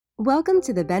Welcome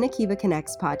to the Ben Akiva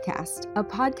Connects podcast, a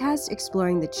podcast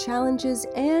exploring the challenges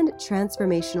and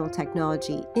transformational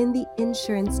technology in the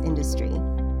insurance industry.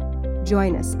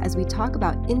 Join us as we talk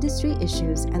about industry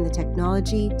issues and the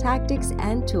technology, tactics,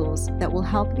 and tools that will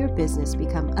help your business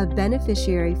become a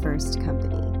beneficiary-first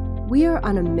company. We are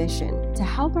on a mission to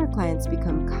help our clients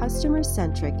become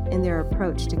customer-centric in their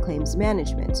approach to claims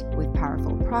management with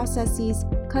powerful processes,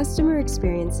 customer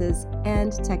experiences,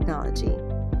 and technology.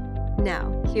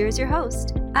 Now, here's your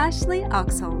host, Ashley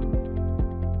Oxholm.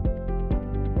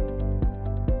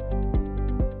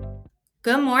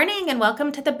 Good morning and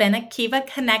welcome to the Ben Akiva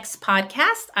Connects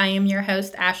podcast. I am your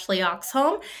host, Ashley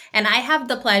Oxholm, and I have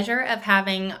the pleasure of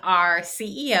having our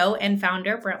CEO and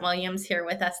founder, Brent Williams, here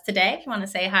with us today. If you want to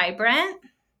say hi, Brent.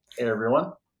 Hey,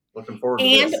 everyone. Looking forward to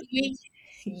this.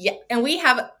 We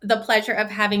have the pleasure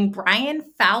of having Bryan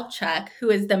Falchuk,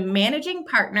 who is the managing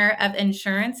partner of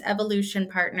Insurance Evolution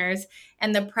Partners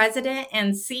and the president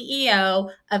and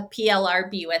CEO of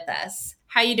PLRB with us.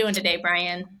 How you doing today,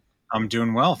 Bryan? I'm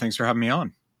doing well. Thanks for having me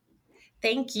on.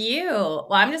 Thank you.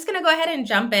 Well, I'm just going to go ahead and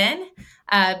jump in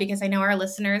because I know our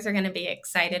listeners are going to be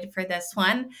excited for this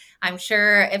one. I'm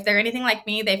sure if they're anything like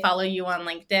me, they follow you on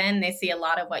LinkedIn. They see a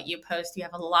lot of what you post. You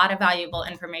have a lot of valuable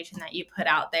information that you put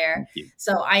out there.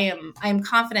 So I'm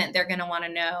confident they're going to want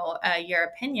to know your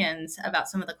opinions about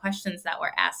some of the questions that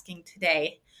we're asking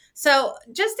today. So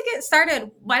just to get started,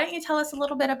 why don't you tell us a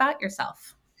little bit about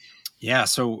yourself? Yeah,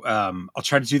 so I'll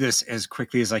try to do this as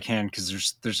quickly as I can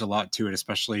because there's a lot to it,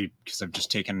 especially because I've just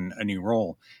taken a new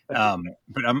role.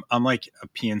 But I'm like a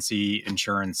PNC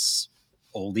insurance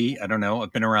oldie. I don't know.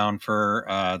 I've been around for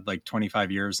like 25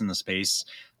 years in the space.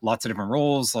 Lots of different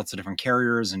roles, lots of different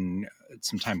carriers, and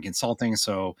some time consulting.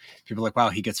 So people are like, wow,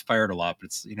 he gets fired a lot, but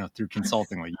it's through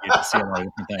consulting, like you get to see a lot of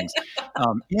different things,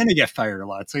 and I get fired a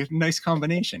lot. It's a nice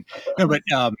combination. No, but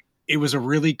it was a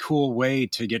really cool way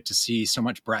to get to see so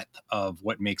much breadth of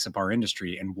what makes up our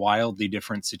industry and wildly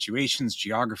different situations,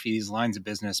 geographies, lines of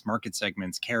business, market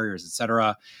segments, carriers, et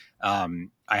cetera.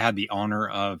 I had the honor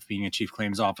of being a chief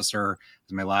claims officer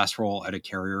as my last role at a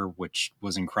carrier, which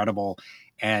was incredible.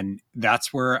 And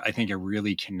that's where I think I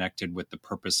really connected with the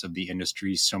purpose of the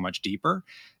industry so much deeper,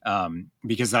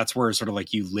 because that's where sort of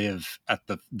like you live at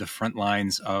the front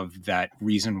lines of that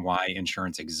reason why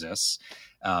insurance exists.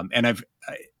 And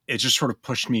it just sort of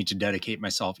pushed me to dedicate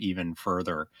myself even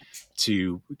further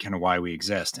to kind of why we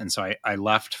exist. And so I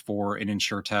left for an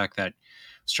insurtech that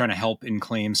was trying to help in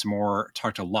claims more,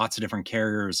 talked to lots of different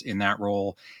carriers in that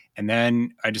role. And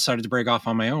then I decided to break off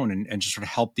on my own and just sort of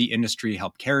help the industry,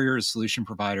 help carriers, solution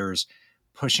providers,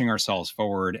 pushing ourselves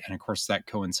forward. And of course, that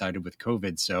coincided with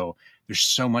COVID. So there's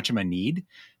so much of a need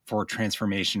for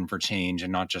transformation, for change,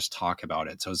 and not just talk about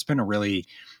it. So it's been a really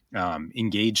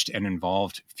engaged and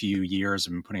involved few years.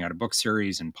 I've been putting out a book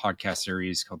series and podcast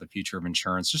series called The Future of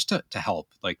Insurance, just to help.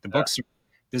 Like the books are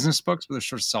business books, but they're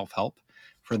sort of self-help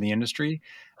for the industry.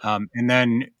 And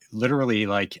then literally,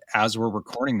 like as we're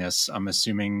recording this, I'm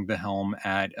assuming the helm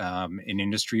at an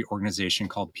industry organization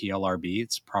called PLRB.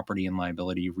 It's Property and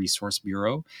Liability Resource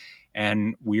Bureau.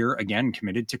 And we're, again,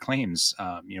 committed to claims.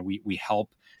 We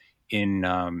help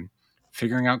in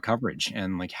figuring out coverage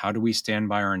and like how do we stand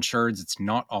by our insureds. It's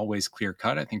not always clear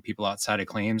cut. I think people outside of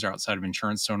claims or outside of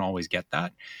insurance don't always get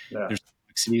that. There's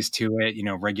complexities to it,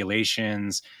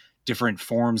 regulations, different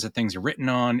forms that things are written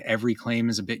on. Every claim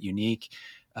is a bit unique.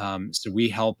 So we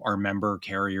help our member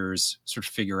carriers sort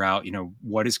of figure out,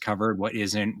 what is covered, what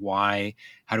isn't, why,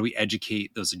 how do we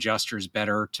educate those adjusters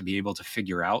better to be able to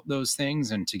figure out those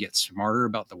things and to get smarter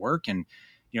about the work. And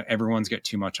everyone's got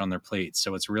too much on their plate.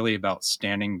 So it's really about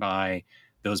standing by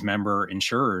those member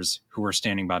insurers who are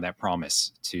standing by that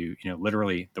promise to,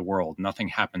 literally the world. Nothing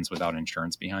happens without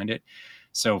insurance behind it.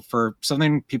 So for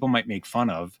something people might make fun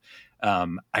of,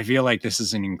 I feel like this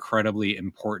is an incredibly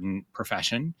important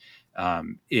profession.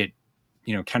 It,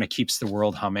 kind of keeps the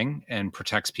world humming and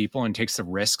protects people and takes the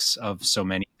risks of so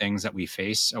many things that we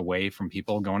face away from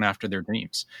people going after their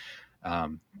dreams.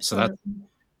 So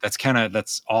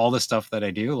that's all the stuff that I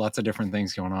do. Lots of different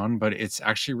things going on, but it's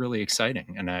actually really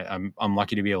exciting, and I'm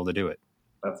lucky to be able to do it.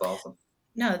 That's awesome.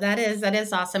 No, that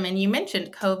is awesome. And you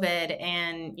mentioned COVID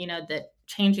and the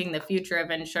changing the future of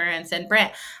insurance. And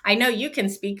Brent, I know you can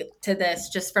speak to this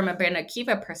just from a Ben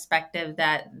Akiva perspective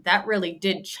that really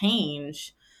did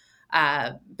change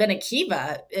Ben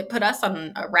Akiva. It put us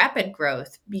on a rapid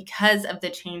growth because of the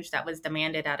change that was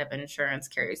demanded out of insurance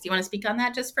carriers. Do you want to speak on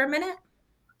that just for a minute?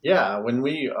 Yeah, when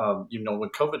we, when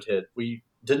COVID hit, we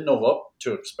didn't know what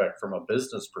to expect from a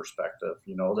business perspective.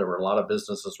 There were a lot of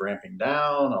businesses ramping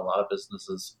down, a lot of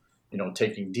businesses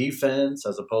taking defense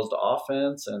as opposed to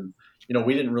offense. And,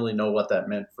 we didn't really know what that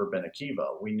meant for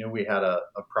Benekiva. We knew we had a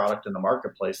product in the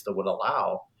marketplace that would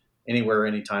allow anywhere,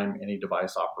 anytime, any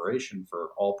device operation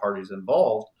for all parties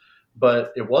involved.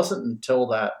 But it wasn't until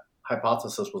that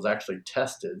hypothesis was actually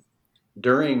tested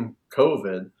during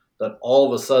COVID that all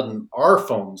of a sudden our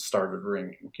phones started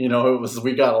ringing.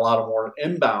 We got a lot of more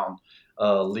inbound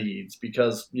leads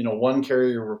because, one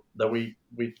carrier that we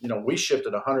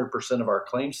shifted 100% of our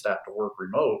claims staff to work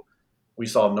remote. We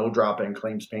saw no drop in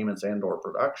claims payments and or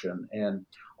production. And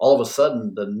all of a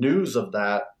sudden the news of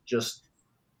that just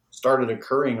started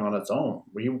occurring on its own.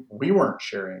 We weren't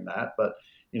sharing that, but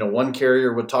one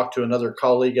carrier would talk to another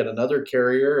colleague at another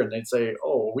carrier and they'd say,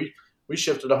 "Oh, we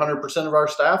shifted 100% of our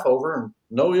staff over and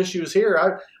no issues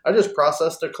here. I just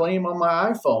processed a claim on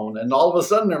my iPhone." And all of a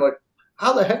sudden they're like,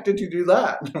 "How the heck did you do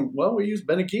that?" "Well, we used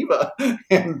Benekiva."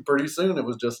 And pretty soon it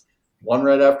was just one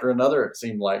right after another, it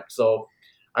seemed like. So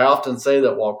I often say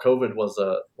that while COVID was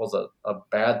a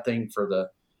bad thing for the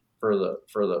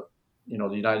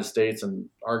the United States and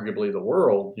arguably the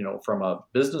world, from a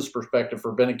business perspective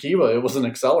for Benekiva, it was an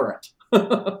accelerant.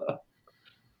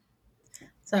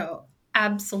 So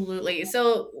absolutely.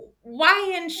 So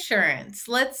why insurance?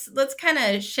 Let's kind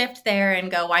of shift there and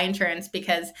go, why insurance?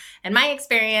 Because in my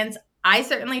experience, I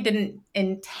certainly didn't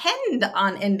intend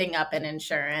on ending up in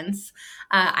insurance.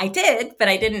 I did, but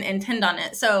I didn't intend on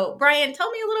it. So Bryan, tell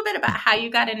me a little bit about how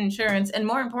you got in insurance and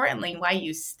more importantly, why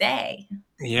you stay.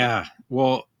 Yeah.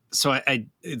 Well, so I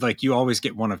like, you always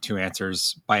get one of two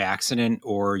answers: by accident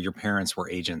or your parents were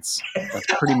agents. That's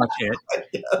pretty much it.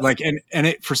 Yes. Like, and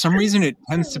it, for some reason, it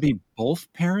tends to be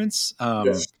both parents,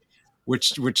 Yes.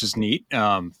 which is neat.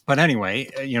 But anyway,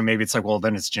 maybe it's like, well,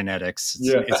 then it's genetics,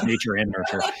 it's nature and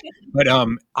nurture. But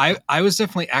I was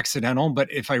definitely accidental.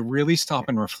 But if I really stop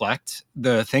and reflect,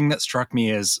 the thing that struck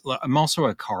me is I'm also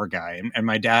a car guy, and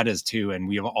my dad is too, and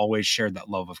we have always shared that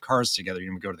love of cars together.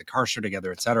 We go to the car show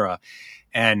together, etc.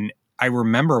 And I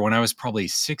remember when I was probably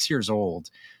 6 years old,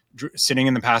 sitting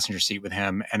in the passenger seat with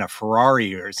him, and a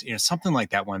Ferrari or something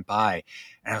like that went by,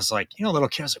 and I was like, little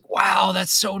kid, I was like, "Wow,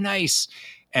 that's so nice."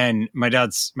 And my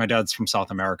dad's from South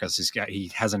America, so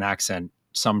he has an accent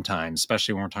sometimes,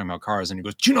 especially when we're talking about cars. And he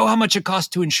goes, "Do you know how much it costs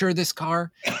to insure this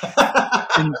car?"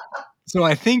 And so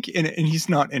I think, and he's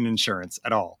not in insurance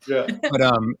at all. Yeah. But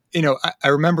I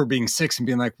remember being 6 and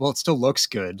being like, "Well, it still looks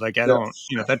good. Like I don't,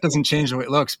 that doesn't change the way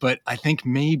it looks." But I think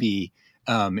maybe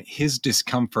his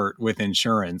discomfort with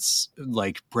insurance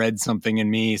like bred something in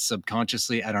me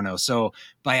subconsciously. I don't know. So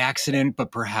by accident,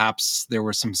 but perhaps there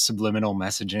was some subliminal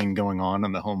messaging going on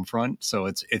the home front. So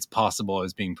it's possible I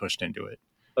was being pushed into it.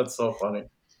 That's so funny.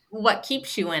 What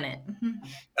keeps you in it?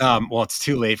 Well, it's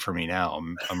too late for me now.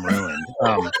 I'm ruined.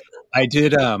 I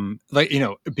did,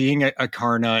 being a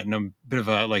car nut and a bit of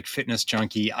a fitness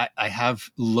junkie, I have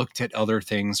looked at other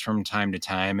things from time to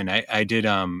time. And I did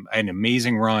an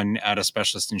amazing run at a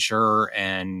specialist insurer,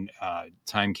 and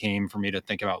time came for me to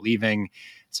think about leaving.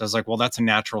 So I was like, well, that's a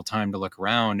natural time to look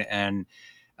around. And,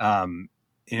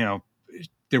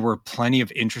 there were plenty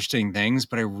of interesting things,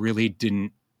 but I really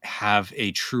didn't have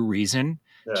a true reason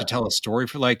to tell a story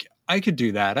for I could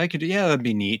do that. That'd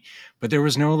be neat. But there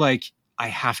was no I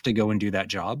have to go and do that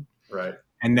job. Right.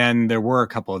 And then there were a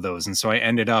couple of those. And so I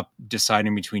ended up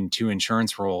deciding between 2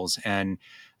 insurance roles, and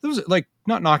those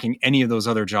not knocking any of those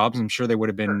other jobs. I'm sure they would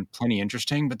have been plenty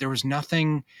interesting, but there was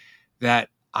nothing that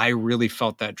I really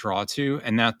felt that draw to.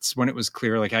 And that's when it was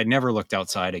clear, I never looked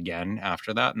outside again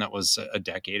after that. And that was a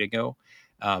decade ago.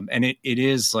 And it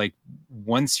is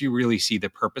once you really see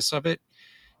the purpose of it,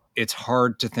 it's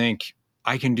hard to think,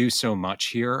 I can do so much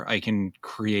here. I can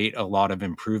create a lot of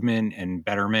improvement and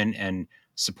betterment and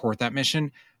support that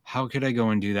mission. How could I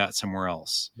go and do that somewhere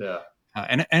else? Yeah.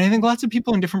 And I think lots of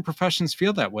people in different professions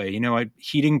feel that way.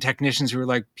 Heating technicians who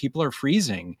are people are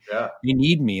freezing. Yeah. They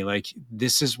need me.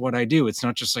 This is what I do. It's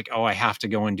not just oh, I have to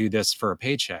go and do this for a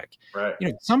paycheck. Right.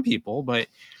 Some people, but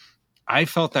I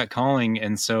felt that calling.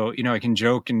 And so, I can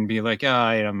joke and be like,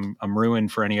 I'm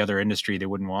ruined for any other industry. They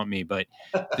wouldn't want me. But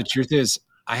the truth is,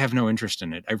 I have no interest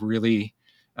in it. I've really,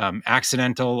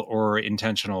 accidental or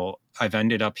intentional, I've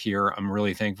ended up here. I'm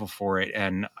really thankful for it.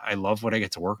 And I love what I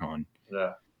get to work on.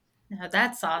 Yeah. No,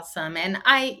 that's awesome. And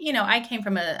I came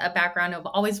from a background of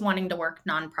always wanting to work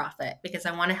nonprofit because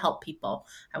I want to help people.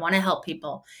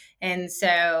 And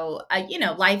so,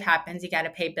 life happens. You got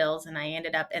to pay bills. And I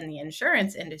ended up in the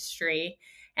insurance industry.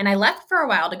 And I left for a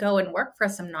while to go and work for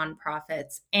some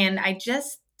nonprofits. And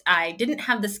I didn't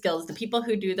have the skills. The people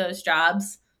who do those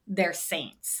jobs, they're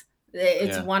saints.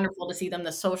 It's wonderful to see them,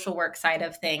 the social work side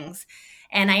of things.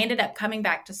 And I ended up coming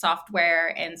back to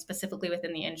software and specifically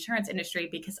within the insurance industry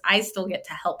because I still get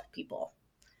to help people.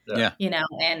 Yeah. You know,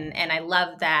 and I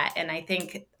love that. And I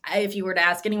think if you were to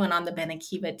ask anyone on the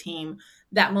Benakiva team,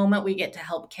 that moment we get to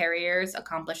help carriers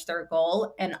accomplish their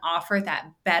goal and offer that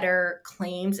better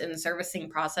claims and servicing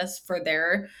process for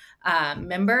their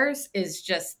members is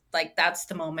just like, that's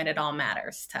the moment it all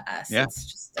matters to us. Yeah.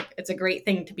 It's just, it's a great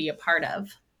thing to be a part of.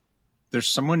 There's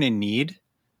someone in need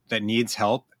that needs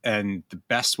help, and the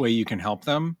best way you can help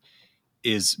them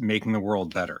is making the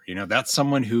world better. You know, that's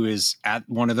someone who is at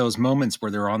one of those moments where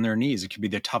they're on their knees. It could be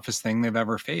the toughest thing they've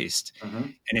ever faced. Mm-hmm.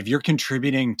 And if you're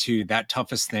contributing to that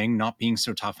toughest thing not being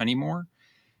so tough anymore,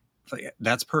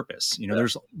 that's purpose. You know,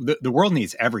 there's the world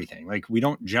needs everything. Like, we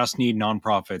don't just need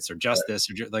nonprofits or just this,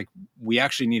 or just, like, we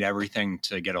actually need everything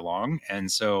to get along.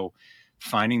 And so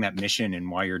finding that mission and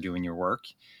why you're doing your work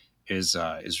is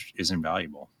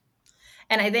invaluable.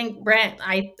 And I think Brent,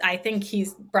 I think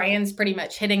Bryan's pretty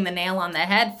much hitting the nail on the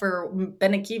head for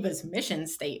Benakiva's mission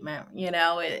statement. You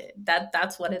know,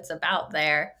 that's what it's about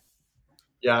there.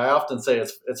 Yeah, I often say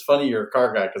it's funny you're a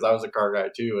car guy, because I was a car guy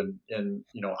too, and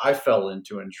you know, I fell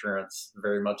into insurance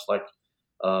very much like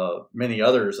many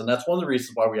others, and that's one of the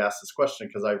reasons why we asked this question,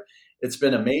 because it's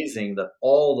been amazing that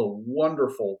all the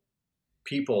wonderful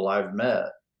people I've met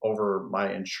over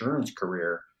my insurance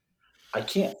career, I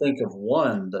can't think of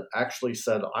one that actually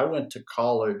said, I went to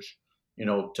college, you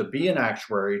know, to be an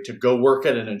actuary, to go work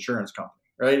at an insurance company,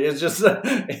 right? It's just,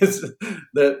 it's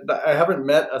that I haven't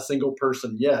met a single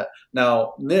person yet.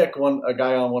 Now, Nick, a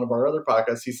guy on one of our other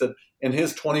podcasts, he said in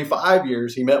his 25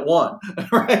 years, he met one,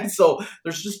 right? So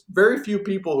there's just very few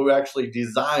people who actually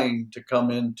designed to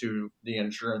come into the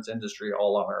insurance industry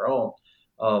all on their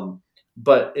own.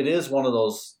 But it is one of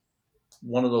those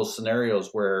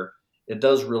scenarios where it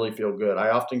does really feel good. I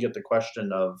often get the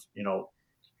question of, you know,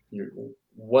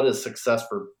 what is success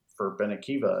for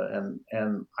Benakiva?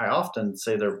 And I often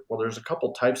say there's a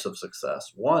couple types of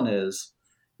success. One is,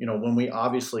 you know, when we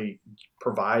obviously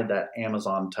provide that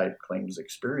Amazon type claims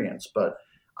experience, but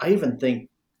I even think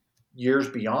years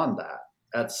beyond that,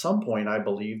 at some point, I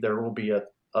believe there will be a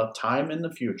time in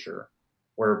the future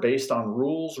where, based on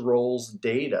rules, roles,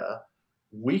 data,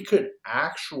 we could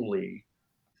actually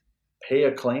pay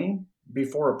a claim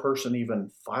before a person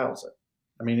even files it.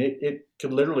 I mean, it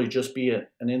could literally just be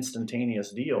an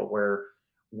instantaneous deal where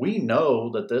we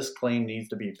know that this claim needs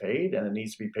to be paid, and it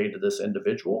needs to be paid to this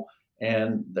individual,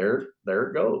 and there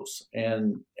it goes,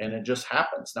 and it just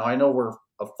happens. Now, I know we're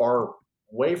a far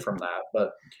way from that,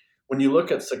 but when you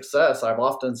look at success, I've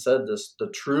often said this: the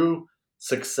true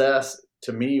success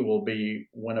to me will be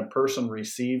when a person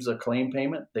receives a claim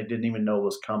payment they didn't even know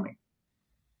was coming.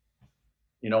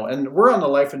 You know, and we're on the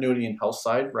life annuity and health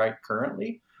side, right,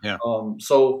 currently. Yeah.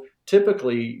 So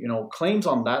typically, you know, claims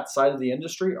on that side of the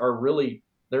industry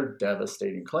they're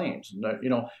devastating claims. You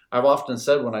know, I've often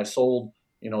said when I sold,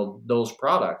 you know, those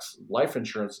products, life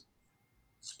insurance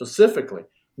specifically,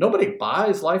 nobody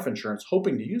buys life insurance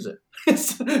hoping to use it.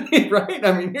 Right?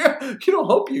 I mean, you don't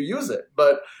hope you use it,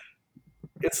 but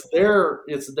it's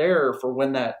there for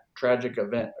when that tragic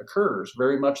event occurs,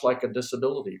 very much like a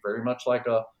disability, very much like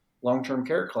a long-term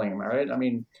care claim, right? I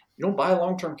mean, you don't buy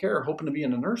long-term care hoping to be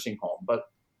in a nursing home, but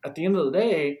at the end of the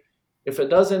day, if it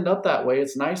does end up that way,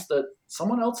 it's nice that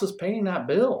someone else is paying that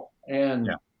bill. And,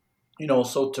 you know,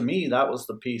 so to me, that was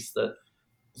the piece that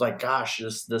was like, gosh,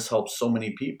 this helps so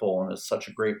many people, and it's such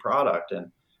a great product.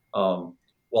 And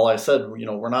while I said, you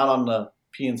know, we're not on the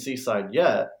P&C side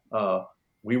yet,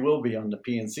 we will be on the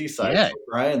P&C side. Yeah. So,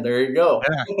 Bryan, there you go.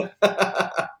 Yeah.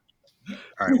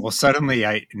 All right. Well, suddenly,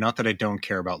 not that I don't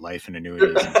care about life and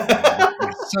annuities,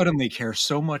 I suddenly care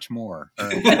so much more. All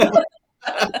right.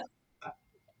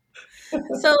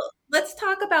 So let's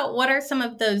talk about what are some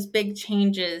of those big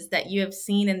changes that you have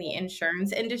seen in the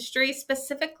insurance industry,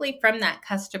 specifically from that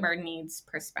customer needs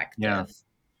perspective. Yeah.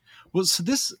 Well, so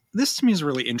this to me is a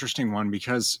really interesting one,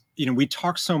 because, you know, we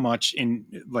talk so much in,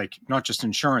 like, not just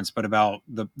insurance, but about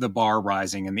the bar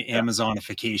rising and the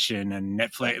Amazonification and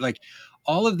Netflix, like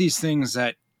all of these things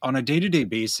that on a day-to-day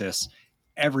basis,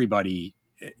 everybody,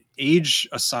 age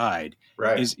aside,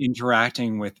 is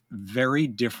interacting with very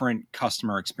different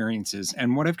customer experiences.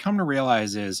 And what I've come to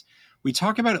realize is we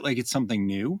talk about it like it's something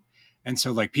new. And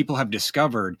so, like, people have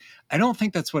discovered, I don't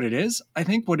think that's what it is. I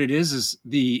think what it is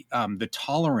the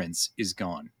tolerance is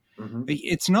gone. Mm-hmm.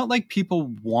 It's not like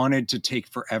people wanted to take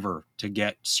forever to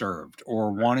get served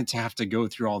or wanted to have to go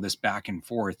through all this back and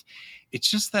forth. It's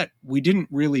just that we didn't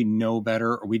really know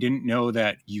better, or we didn't know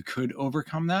that you could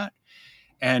overcome that.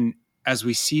 And as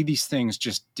we see these things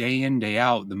just day in, day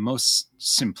out, the most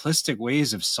simplistic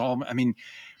ways of solving, I mean,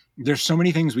 there's so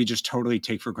many things we just totally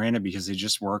take for granted because they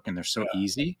just work and they're so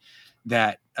easy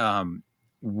that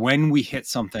when we hit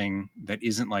something that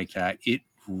isn't like that, it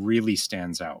really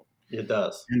stands out. It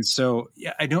does. And so,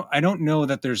 yeah, I don't know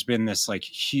that there's been this like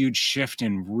huge shift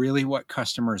in really what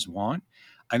customers want.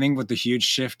 I think what the huge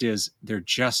shift is, they're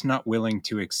just not willing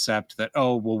to accept that,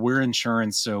 oh, well, we're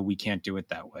insurance, so we can't do it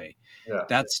that way. Yeah.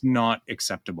 That's not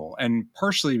acceptable. And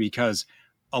partially because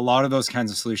a lot of those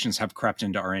kinds of solutions have crept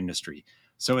into our industry.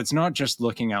 So it's not just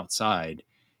looking outside,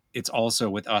 it's also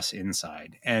with us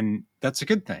inside. And that's a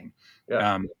good thing.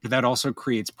 Yeah. But that also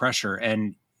creates pressure.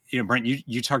 And, Brent,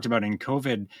 you talked about in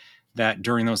COVID that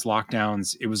during those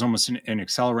lockdowns, it was almost an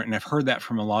accelerant. And I've heard that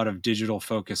from a lot of digital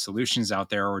focused solutions out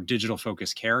there or digital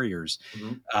focused carriers.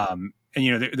 Mm-hmm.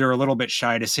 And, they're a little bit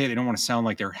shy to say, they don't want to sound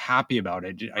like they're happy about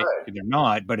it. Right. They're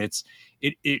not, but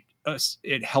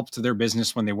it helped their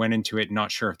business when they went into it,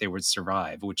 not sure if they would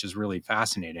survive, which is really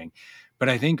fascinating. But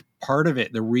I think part of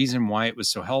it, the reason why it was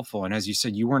so helpful, and as you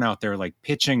said, you weren't out there like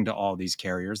pitching to all these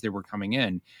carriers, they were coming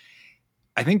in.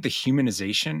 I think the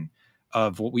humanization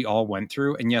of what we all went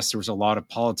through, and yes, there was a lot of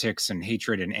politics and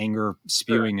hatred and anger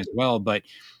spewing as well, but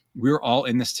we were all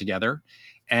in this together.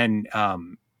 And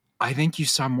I think you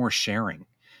saw more sharing.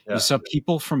 You saw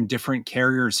people from different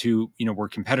carriers who, were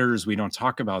competitors. We don't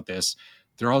talk about this.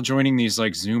 They're all joining these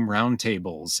like Zoom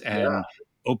roundtables and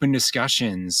open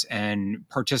discussions and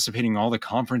participating in all the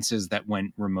conferences that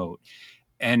went remote.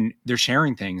 And they're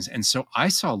sharing things. And so I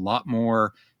saw a lot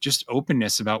more just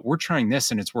openness about, we're trying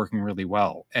this and it's working really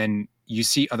well. And you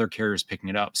see other carriers picking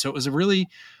it up. So it was a really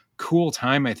cool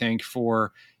time, I think,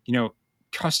 for,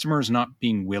 customers not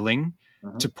being willing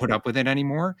to put up with it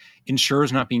anymore,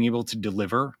 insurers not being able to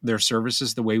deliver their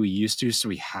services the way we used to. So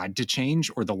we had to change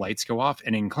or the lights go off.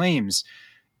 And in claims,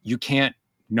 you can't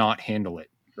not handle it.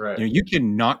 Right. You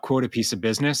can not quote a piece of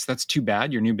business. That's too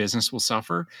bad. Your new business will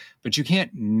suffer, but you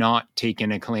can't not take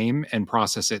in a claim and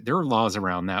process it. There are laws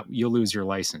around that. You'll lose your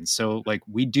license. So like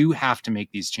we do have to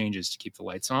make these changes to keep the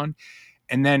lights on.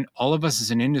 And then all of us as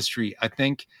an industry, I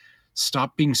think,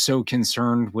 stop being so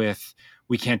concerned with,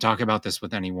 we can't talk about this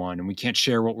with anyone and we can't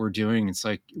share what we're doing. It's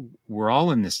like, we're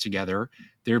all in this together.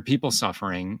 There are people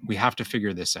suffering. We have to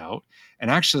figure this out. And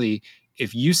actually,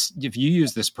 if you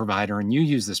use this provider and you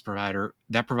use this provider,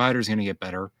 that provider is going to get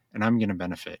better and I'm going to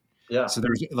benefit. Yeah. So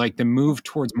there's like the move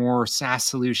towards more SaaS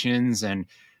solutions. And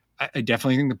I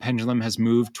definitely think the pendulum has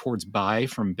moved towards buy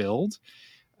from build.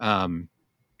 I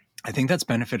think that's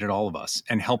benefited all of us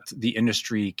and helped the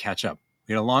industry catch up.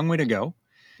 We had a long way to go.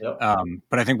 Yep.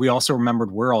 But I think we also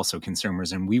remembered we're also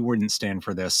consumers and we wouldn't stand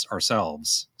for this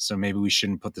ourselves. So maybe we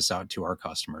shouldn't put this out to our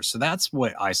customers. So that's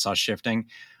what I saw shifting.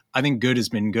 I think good has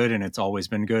been good and it's always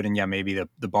been good. And yeah, maybe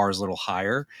the bar is a little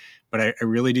higher, but I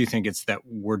really do think it's that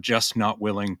we're just not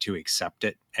willing to accept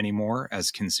it anymore as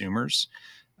consumers.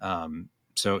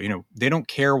 So, they don't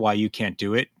care why you can't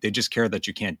do it. They just care that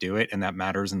you can't do it and that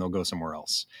matters and they'll go somewhere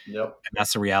else. Yep. And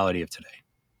that's the reality of today.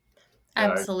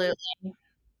 Absolutely.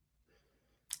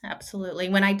 Absolutely.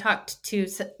 When I talked to,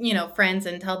 friends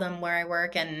and tell them where I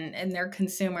work and they're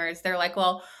consumers, they're like,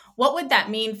 well, what would that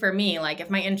mean for me? Like if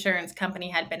my insurance company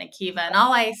had been Akiva, and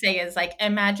all I say is like,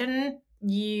 imagine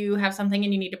you have something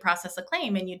and you need to process a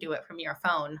claim and you do it from your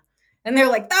phone. And they're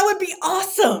like, that would be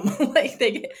awesome. Like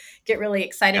they get really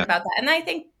excited about that. And I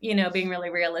think, being really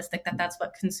realistic, that's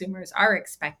what consumers are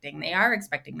expecting. They are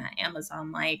expecting that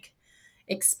Amazon-like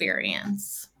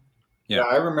experience. Yeah,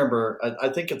 I remember, I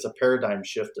think it's a paradigm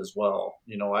shift as well.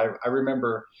 I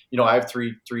remember, I have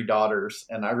three daughters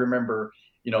and I remember,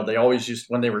 they always used,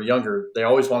 when they were younger, they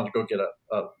always wanted to go get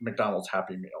a McDonald's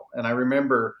Happy Meal. And I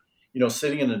remember,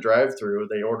 sitting in the drive-thru,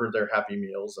 they ordered their Happy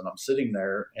Meals and I'm sitting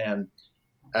there and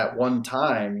at one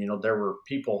time, there were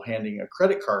people handing a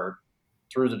credit card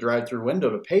through the drive-thru window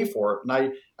to pay for it.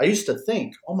 And I used to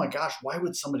think, oh my gosh, why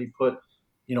would somebody put,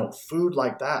 food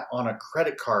like that on a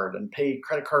credit card and pay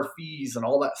credit card fees and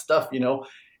all that stuff,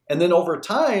 And then over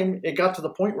time, it got to the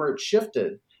point where it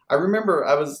shifted. I remember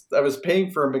I was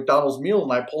paying for a McDonald's meal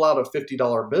and I pull out a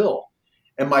 $50 bill.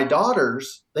 And my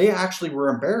daughters, they actually were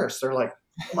embarrassed. They're like,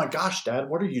 oh my gosh, Dad,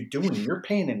 what are you doing? You're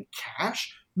paying in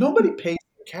cash? Nobody pays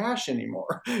in cash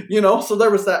anymore. So there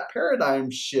was that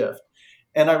paradigm shift.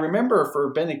 And I remember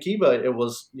for Ben Akiva, it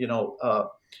was,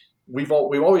 we've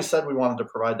always said we wanted to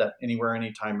provide that anywhere,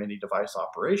 anytime, any device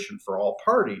operation for all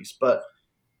parties. But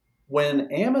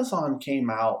when Amazon came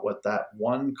out with that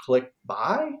one-click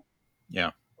buy,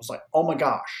 I was like, oh my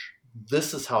gosh,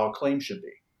 this is how a claim should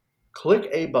be. Click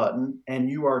a button and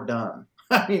you are done.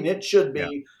 I mean, it should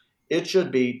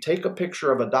be take a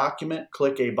picture of a document,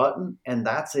 click a button, and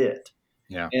that's it.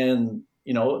 Yeah. And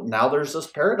now there's this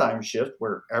paradigm shift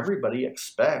where everybody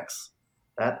expects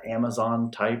that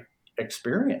Amazon type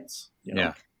experience.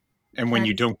 Yeah. And when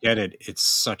you don't get it, it's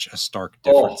such a stark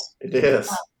Oh, difference. it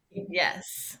is.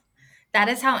 Yes. That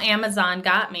is how Amazon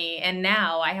got me. And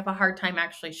now I have a hard time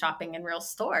actually shopping in real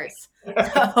stores.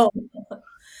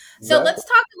 So let's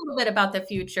talk a little bit about the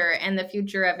future and the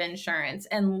future of insurance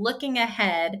and looking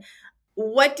ahead.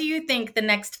 What do you think the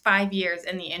next 5 years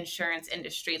in the insurance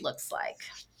industry looks like?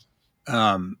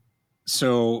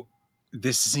 So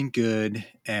this isn't good,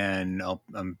 and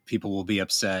people will be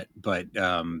upset, but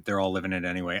they're all living it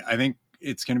anyway. I think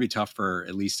it's going to be tough for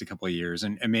at least a couple of years,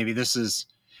 and maybe this is.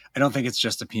 I don't think it's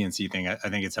just a PNC thing. I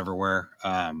think it's everywhere.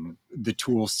 The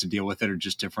tools to deal with it are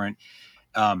just different.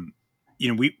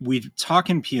 We talk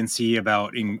in PNC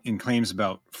about in claims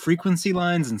about frequency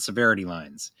lines and severity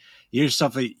lines. Here's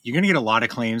stuff that you're going to get a lot of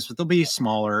claims, but they'll be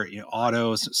smaller,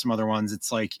 autos, some other ones.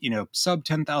 It's like, sub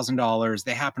 $10,000.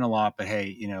 They happen a lot, but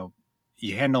hey,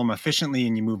 you handle them efficiently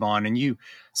and you move on and you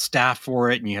staff for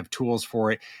it and you have tools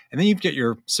for it. And then you get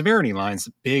your severity lines,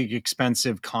 big,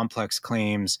 expensive, complex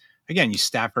claims. Again, you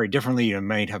staff very differently. You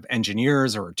might have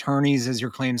engineers or attorneys as your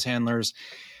claims handlers.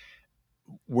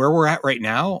 Where we're at right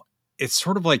now, it's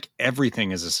sort of like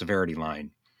everything is a severity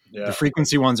line. Yeah. The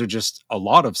frequency ones are just a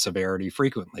lot of severity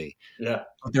frequently. Yeah.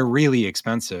 But they're really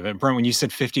expensive. And Brent, when you said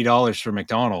 $50 for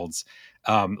McDonald's,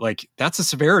 that's a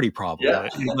severity problem. Yeah.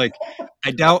 Like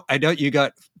I doubt you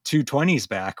got 220s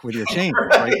back with your change.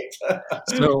 Right?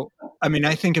 So,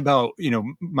 I think about,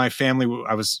 my family,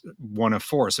 I was one of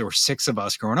four. So there were 6 of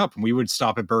us growing up and we would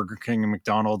stop at Burger King and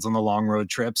McDonald's on the long road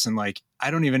trips. And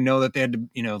I don't even know that they had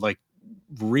to,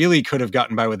 really could have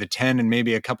gotten by with a 10 and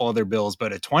maybe a couple other bills,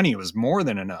 but a 20 was more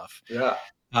than enough. Yeah.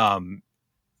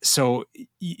 So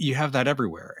you have that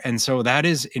everywhere. And so that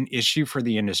is an issue for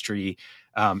the industry.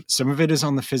 Some of it is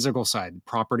on the physical side,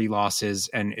 property losses,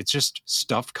 and it's just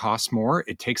stuff costs more.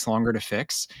 It takes longer to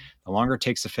fix. The longer it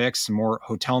takes to fix, the more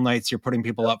hotel nights you're putting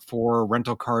people up for,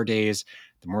 rental car days,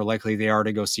 the more likely they are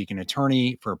to go seek an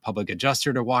attorney, for a public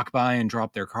adjuster to walk by and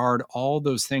drop their card, all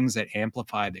those things that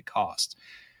amplify the cost.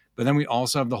 But then we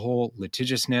also have the whole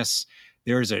litigiousness.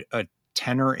 There is a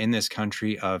tenor in this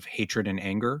country of hatred and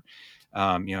anger.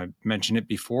 I mentioned it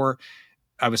before.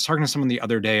 I was talking to someone the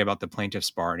other day about the plaintiff's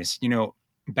bar, and he said,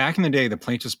 back in the day, the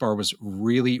plaintiff's bar was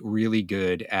really, really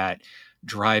good at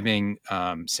driving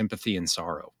sympathy and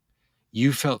sorrow.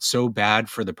 You felt so bad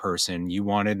for the person. You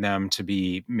wanted them to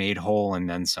be made whole and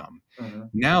then some. Mm-hmm.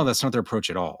 Now that's not their approach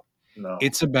at all. No.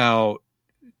 It's about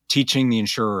teaching the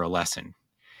insurer a lesson.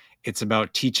 It's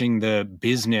about teaching the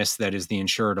business that is the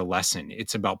insured a lesson.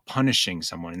 It's about punishing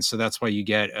someone. And so that's why you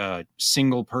get a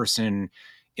single person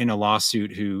in a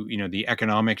lawsuit who, the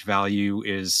economic value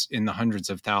is in the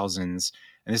hundreds of thousands.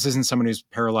 And this isn't someone who's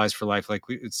paralyzed for life. Like,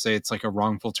 let's say it's like a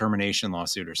wrongful termination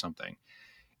lawsuit or something.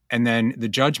 And then the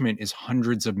judgment is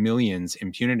hundreds of millions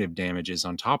in punitive damages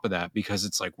on top of that, because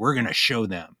it's like, we're going to show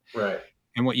them. Right.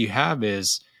 And what you have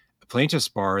is plaintiff's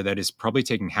bar that is probably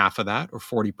taking half of that or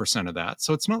 40% of that.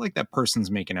 So it's not like that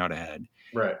person's making out ahead.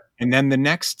 Right. And then the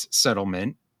next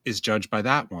settlement is judged by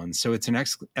that one. So it's an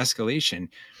escalation.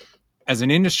 As an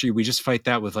industry, we just fight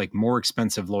that with more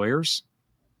expensive lawyers,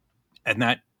 and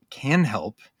that can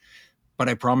help. But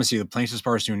I promise you, the plaintiff's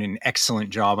bar is doing an excellent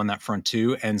job on that front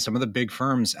too. And some of the big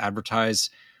firms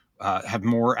have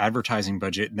more advertising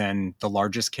budget than the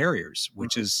largest carriers,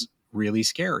 which is really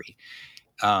scary.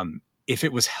 If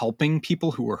it was helping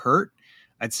people who were hurt,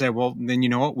 I'd say, well, then you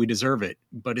know what? We deserve it.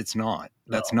 But it's not.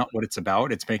 That's not what it's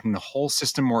about. It's making the whole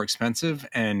system more expensive,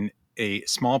 and a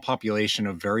small population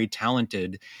of very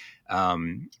talented,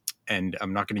 and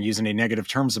I'm not going to use any negative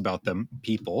terms about them,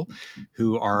 people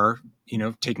who are,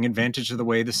 taking advantage of the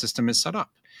way the system is set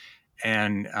up.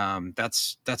 And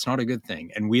that's not a good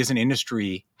thing. And we as an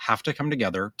industry have to come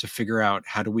together to figure out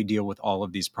how do we deal with all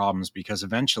of these problems, because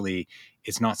eventually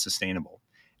it's not sustainable.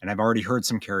 And I've already heard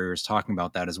some carriers talking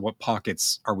about that, as what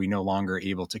pockets are we no longer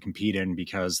able to compete in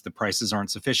because the prices aren't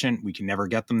sufficient. We can never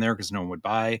get them there because no one would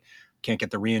buy, can't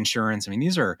get the reinsurance.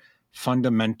 These are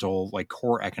fundamental,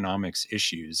 core economics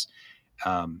issues.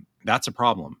 That's a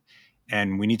problem.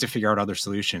 And we need to figure out other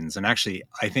solutions. And actually,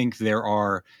 I think there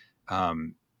are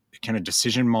kind of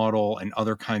decision model and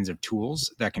other kinds of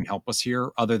tools that can help us here,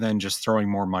 other than just throwing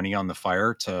more money on the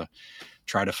fire to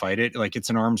try to fight it. It's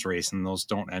an arms race, and those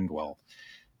don't end well.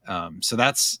 So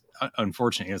that's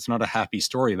unfortunately, it's not a happy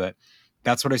story, but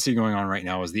that's what I see going on right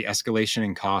now, is the escalation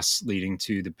in costs leading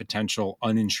to the potential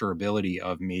uninsurability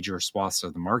of major swaths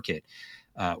of the market.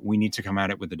 We need to come at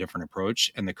it with a different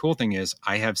approach. And the cool thing is,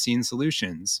 I have seen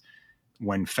solutions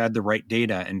when fed the right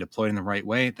data and deployed in the right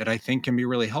way that I think can be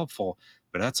really helpful.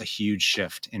 but that's a huge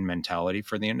shift in mentality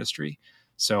for the industry.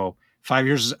 So 5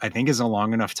 years, I think, is a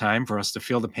long enough time for us to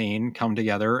feel the pain, come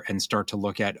together, and start to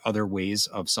look at other ways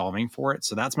of solving for it.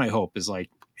 So that's my hope, is like,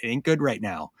 it ain't good right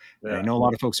now. And I know a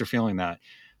lot of folks are feeling that.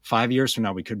 5 years from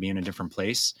now, we could be in a different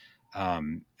place.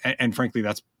 And frankly,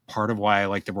 that's part of why I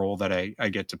like the role that I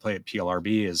get to play at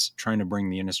PLRB, is trying to bring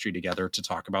the industry together to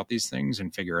talk about these things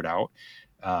and figure it out.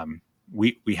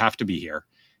 We have to be here,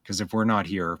 because if we're not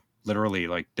here, literally,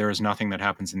 like, there is nothing that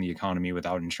happens in the economy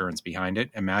without insurance behind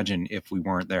it. Imagine if we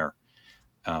weren't there.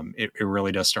 It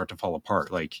really does start to fall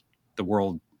apart. Like, the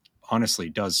world honestly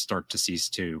does start to cease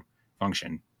to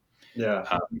function.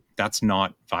 Yeah. That's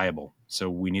not viable. So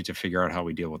we need to figure out how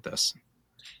we deal with this.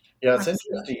 Yeah, it's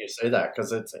interesting you say that,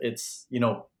 because it's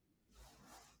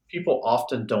people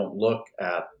often don't look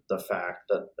at the fact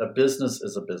that a business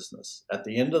is a business. At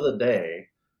the end of the day,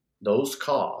 those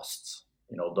costs,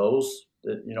 those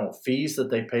fees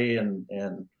that they pay, and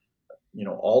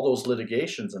all those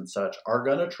litigations and such, are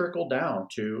going to trickle down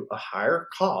to a higher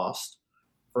cost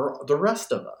for the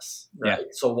rest of us, right? Yeah.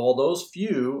 So while those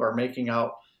few are making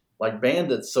out like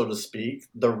bandits, so to speak,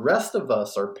 the rest of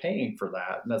us are paying for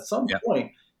that. And at some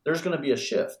point, there's going to be a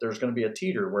shift. There's going to be a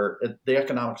teeter where the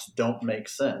economics don't make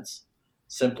sense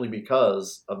simply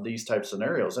because of these type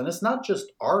scenarios. And it's not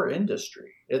just our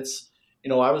industry. It's,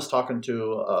 I was talking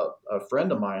to a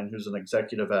friend of mine who's an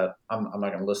executive at, I'm not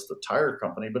going to list the tire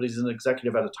company, but he's an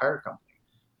executive at a tire company.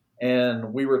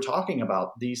 And we were talking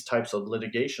about these types of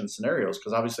litigation scenarios,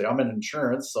 because obviously I'm in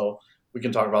insurance, so we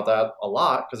can talk about that a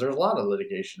lot, because there's a lot of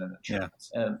litigation in insurance.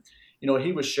 Yeah. And,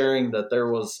 he was sharing that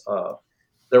there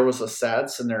was a sad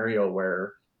scenario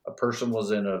where a person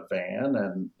was in a van,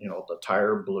 and, the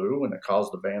tire blew and it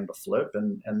caused the van to flip,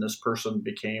 and this person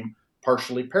became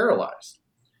partially paralyzed.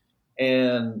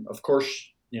 And of course,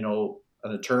 an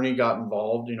attorney got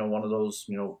involved, one of those,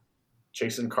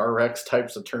 chasing car wrecks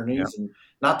types attorneys. Yeah. And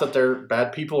not that they're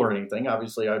bad people or anything.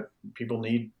 Obviously, people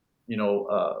need,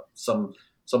 some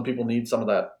people need some of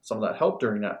that help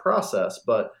during that process.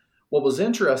 But what was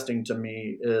interesting to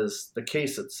me is the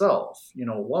case itself.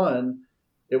 One,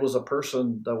 it was a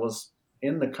person that was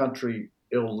in the country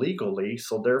illegally,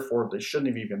 so therefore they shouldn't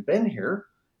have even been here.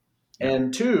 Yeah.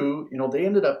 And two, they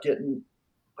ended up getting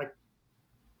like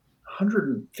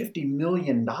 $150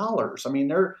 million. I mean,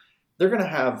 they're going to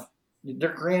have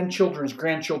their grandchildren's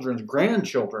grandchildren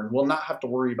will not have to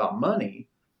worry about money,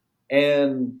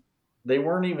 and they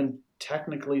weren't even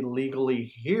technically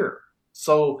legally here.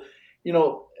 So,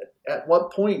 at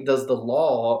what point does the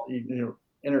law,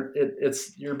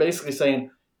 you're basically saying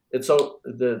it's so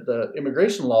the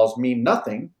immigration laws mean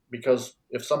nothing, because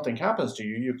if something happens to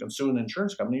you, you can sue an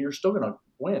insurance company, you're still going to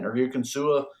win, or you can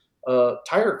sue a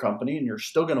tire company and you're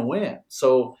still going to win.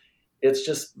 So it's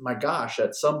just, my gosh,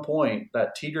 at some point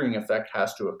that teetering effect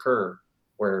has to occur,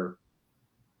 where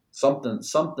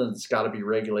something's got to be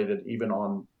regulated, even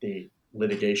on the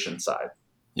litigation side.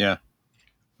 Yeah.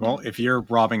 Well, if you're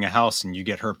robbing a house and you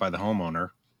get hurt by the homeowner,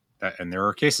 and there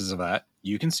are cases of that,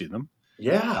 you can sue them.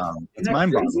 Yeah. It's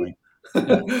mind-boggling.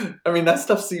 Yeah. I mean, that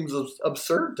stuff seems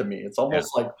absurd to me. It's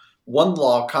almost like one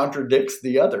law contradicts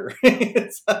the other.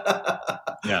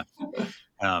 Yeah.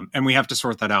 And we have to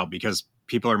sort that out, because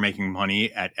people are making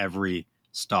money at every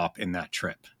stop in that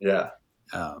trip. Yeah.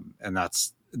 And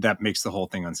that makes the whole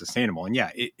thing unsustainable. And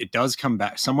it does come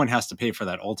back. Someone has to pay for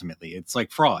that ultimately. It's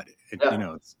like fraud.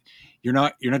 You're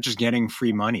not just getting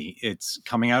free money. It's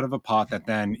coming out of a pot that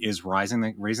then is raising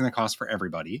the cost for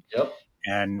everybody. Yep.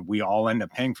 And we all end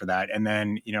up paying for that. And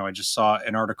then, I just saw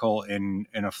an article in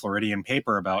a Floridian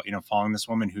paper about, following this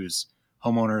woman whose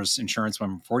homeowner's insurance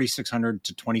went from $4,600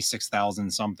 to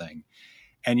 $26,000 something.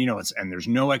 And, and there's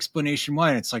no explanation why.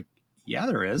 And it's like, yeah,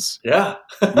 there is. Yeah.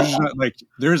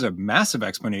 There's a massive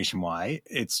explanation why.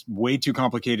 It's way too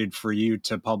complicated for you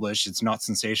to publish. It's not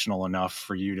sensational enough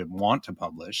for you to want to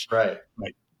publish. Right.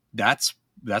 Like, that's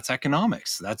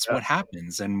economics. That's what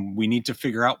happens. And we need to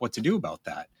figure out what to do about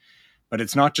that. But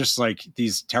it's not just like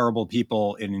these terrible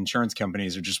people in insurance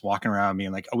companies are just walking around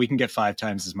being like, oh, we can get 5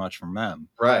 times as much from them.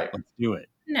 Right. Let's do it.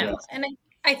 No. Yes. And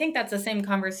I think that's the same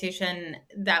conversation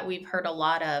that we've heard a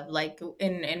lot of, like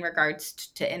in regards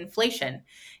to inflation,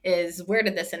 is where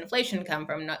did this inflation come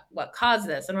from? Not what caused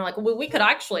this? And we're like, well, we could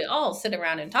actually all sit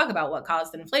around and talk about what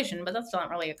caused inflation, but that's not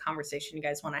really a conversation you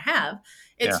guys want to have.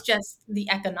 It's just the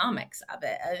economics of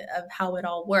it, of how it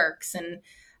all works. And,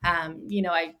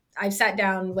 I've sat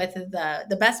down with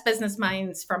the best business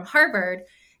minds from Harvard,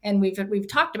 and we've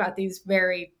talked about these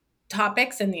very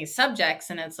topics and these subjects,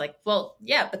 and it's like, well,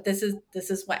 yeah, but this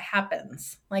is what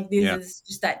happens. Like, this is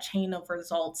just that chain of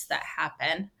results that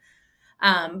happen.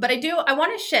 But I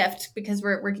want to shift because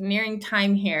we're nearing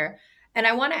time here. And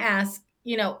I want to ask,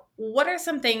 what are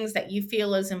some things that you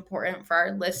feel is important for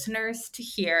our listeners to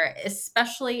hear,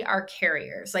 especially our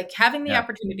carriers, like having the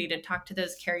opportunity to talk to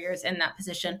those carriers in that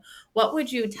position? What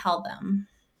would you tell them?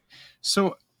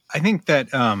 So I think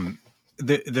that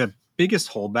the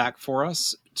biggest holdback for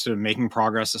us to making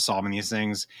progress to solving these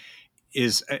things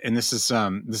is, and this is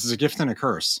a gift and a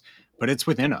curse, but it's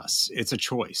within us. It's a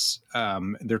choice.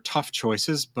 They're tough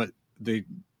choices, but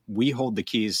we hold the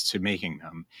keys to making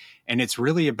them. And it's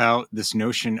really about this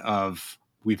notion of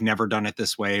we've never done it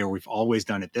this way, or we've always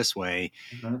done it this way,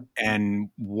 and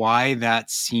why that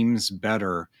seems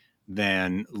better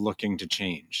than looking to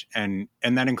change. And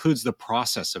that includes the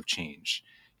process of change.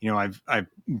 I've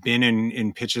been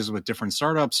in pitches with different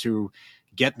startups who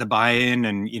get the buy-in,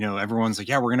 and everyone's like,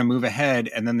 yeah, we're going to move ahead,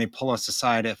 and then they pull us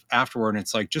aside afterward, and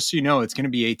it's like, just so you know, it's going to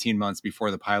be 18 months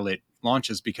before the pilot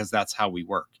launches, because that's how we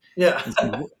work.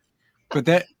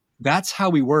 But that's how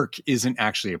we work isn't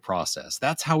actually a process.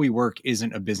 That's how we work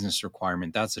isn't a business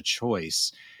requirement. That's a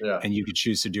choice. And you could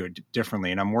choose to do it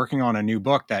differently. And I'm working on a new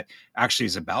book that actually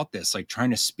is about this, like trying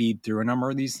to speed through a number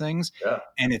of these things.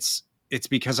 And it's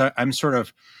because I'm sort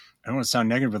of, I don't want to sound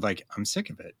negative, but like, I'm sick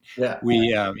of it.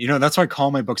 We, that's why I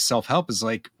call my book Self-Help, is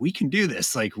like, we can do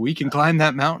this. Like, we can climb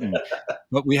that mountain,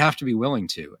 but we have to be willing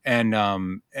to. And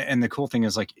the cool thing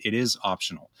is, like, it is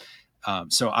optional.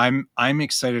 So I'm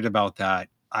excited about that.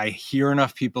 I hear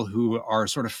enough people who are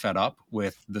sort of fed up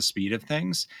with the speed of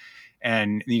things.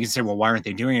 And you can say, well, why aren't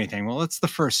they doing anything? Well, it's the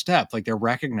first step. Like, they're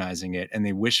recognizing it and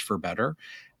they wish for better.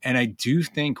 And I do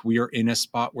think we are in a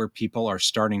spot where people are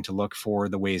starting to look for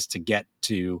the ways to get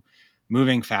to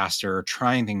moving faster,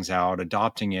 trying things out,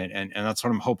 adopting it. And that's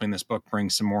what I'm hoping this book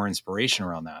brings some more inspiration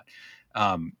around that.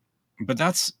 But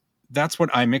that's what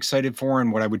I'm excited for.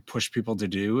 And what I would push people to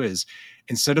do is,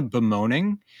 instead of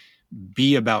bemoaning,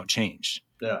 be about change.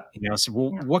 So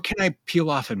what can I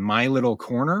peel off in my little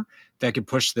corner that could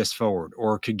push this forward,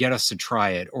 or could get us to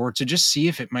try it, or to just see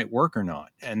if it might work or not?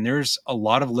 And there's a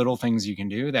lot of little things you can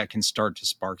do that can start to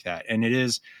spark that. And it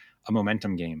is a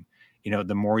momentum game.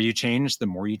 The more you change, the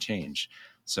more you change.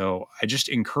 So I just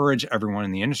encourage everyone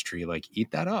in the industry, like, eat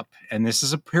that up. And this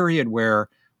is a period where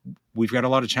we've got a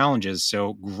lot of challenges.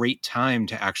 So great time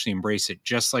to actually embrace it,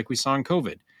 just like we saw in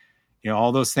COVID.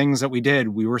 All those things that we did,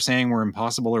 we were saying were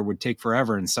impossible or would take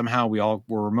forever. And somehow we all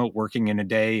were remote working in a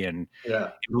day and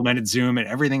implemented Zoom and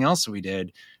everything else that we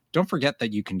did. Don't forget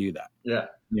that you can do that.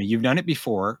 You've done it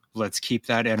before. Let's keep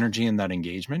that energy and that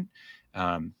engagement,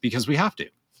 because we have to.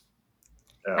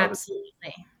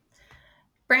 Absolutely.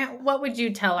 Brant, what would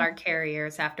you tell our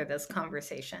carriers after this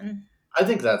conversation? I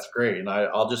think that's great. And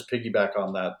I'll just piggyback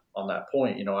on that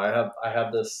point. I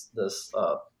have this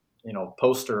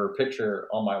poster or picture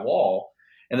on my wall,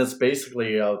 and it's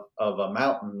basically of a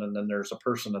mountain, and then there's a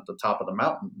person at the top of the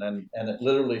mountain, and it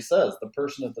literally says the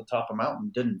person at the top of the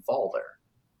mountain didn't fall there.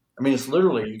 I mean, it's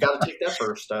literally, you got to take that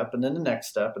first step, and then the next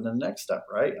step, and then the next step,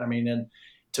 right? I mean, and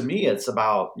to me, it's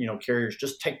about, carriers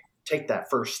just take that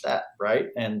first step, right?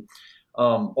 And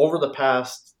over the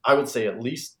past, I would say, at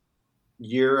least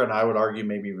year, and I would argue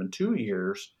maybe even 2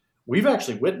 years, we've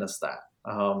actually witnessed that.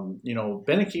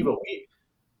 Ben Akiva,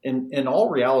 in all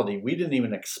reality, we didn't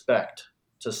even expect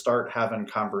to start having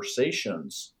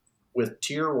conversations with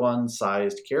tier 1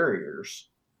 sized carriers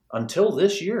until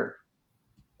this year.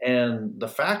 And the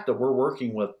fact that we're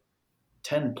working with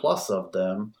 10 plus of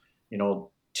them,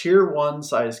 tier 1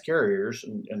 sized carriers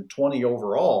and 20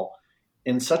 overall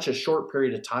in such a short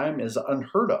period of time is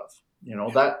unheard of.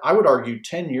 That I would argue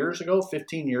 10 years ago,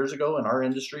 15 years ago in our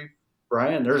industry,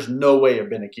 Bryan, there's no way a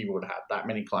Ben Akiva would have that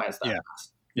many clients that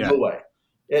fast. No way.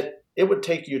 It would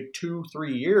take you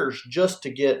 2-3 years just to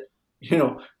get,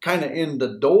 kind of in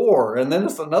the door. And then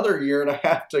it's another year and a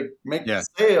half to make the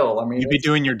sale. I mean, you'd be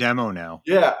doing your demo now.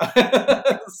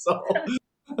 So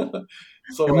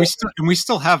and we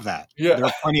still have that. There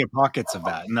are plenty of pockets of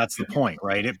that. And that's the point,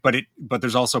 right? But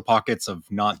there's also pockets of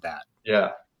not that.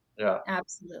 Yeah.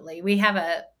 Absolutely. We have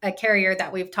a carrier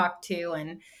that we've talked to,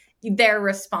 and their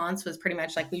response was pretty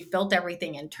much like, we've built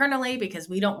everything internally because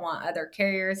we don't want other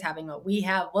carriers having what we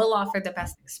have. We'll offer the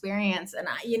best experience. And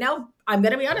I'm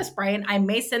going to be honest, Bryan, I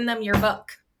may send them your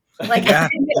book. Like,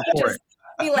 just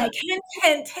be like,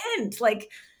 hint, hint, like,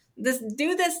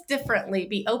 do this differently,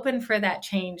 be open for that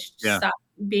change. Stop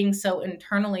being so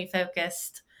internally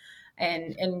focused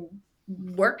and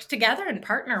work together and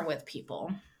partner with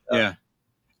people.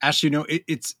 Ash,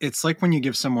 it's like when you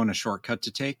give someone a shortcut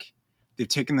to take. They've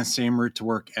taken the same route to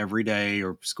work every day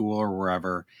or school or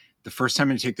wherever. the first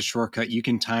time you take the shortcut, you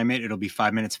can time it. It'll be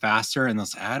 5 minutes faster. And they'll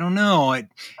say, I don't know. It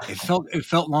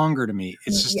felt longer to me.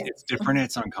 It's just, it's different.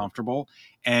 It's uncomfortable.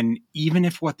 And even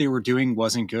if what they were doing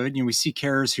wasn't good, we see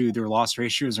carriers who their loss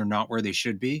ratios are not where they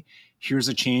should be. Here's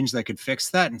a change that could fix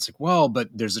that. And it's like, well, but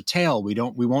there's a tail.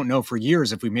 We won't know for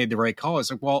years if we made the right call. It's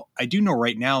like, well, I do know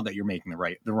right now that you're making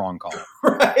the wrong call.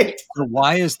 Right. So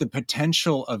why is the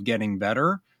potential of getting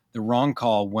better the wrong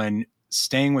call when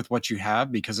staying with what you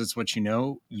have because it's what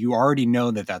you already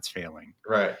know that that's failing.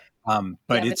 Right.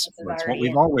 But it's what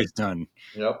we've always done.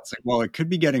 Yep. It's like, well, it could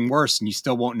be getting worse and you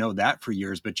still won't know that for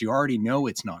years, but you already know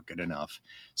it's not good enough.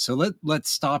 So let's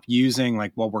stop using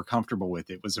like, well, we're comfortable with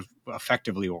it was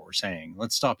effectively what we're saying.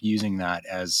 Let's stop using that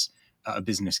as a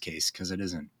business case because it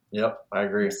isn't. Yep. I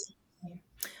agree.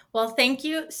 Well, thank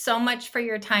you so much for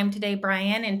your time today,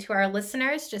 Bryan. And to our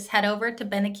listeners, just head over to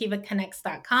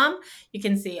benakivaconnects.com. You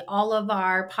can see all of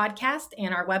our podcasts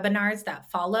and our webinars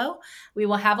that follow. We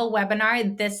will have a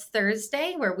webinar this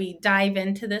Thursday where we dive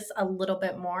into this a little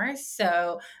bit more.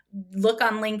 So look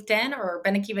on LinkedIn or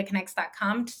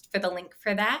benakivaconnects.com for the link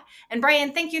for that. And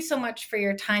Bryan, thank you so much for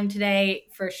your time today,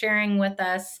 for sharing with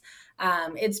us.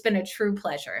 It's been a true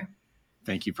pleasure.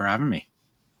 Thank you for having me.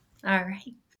 All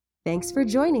right. Thanks for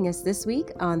joining us this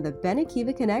week on the Ben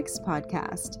Akiva Connects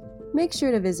podcast. Make sure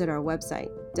to visit our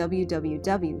website,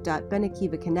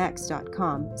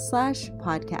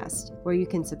 www.benakivaconnects.com/podcast, where you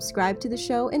can subscribe to the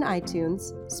show in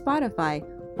iTunes, Spotify,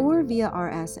 or via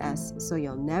RSS so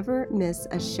you'll never miss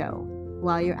a show.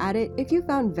 While you're at it, if you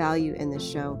found value in this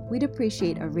show, we'd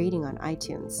appreciate a rating on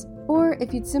iTunes. Or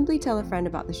if you'd simply tell a friend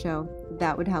about the show,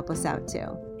 that would help us out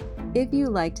too. If you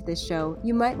liked this show,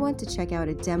 you might want to check out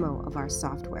a demo of our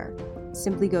software.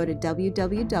 Simply go to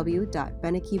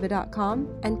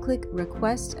www.benakiva.com and click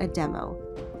Request a Demo.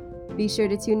 Be sure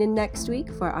to tune in next week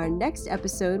for our next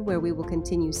episode where we will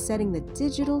continue setting the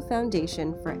digital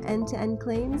foundation for end-to-end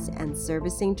claims and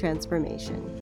servicing transformation.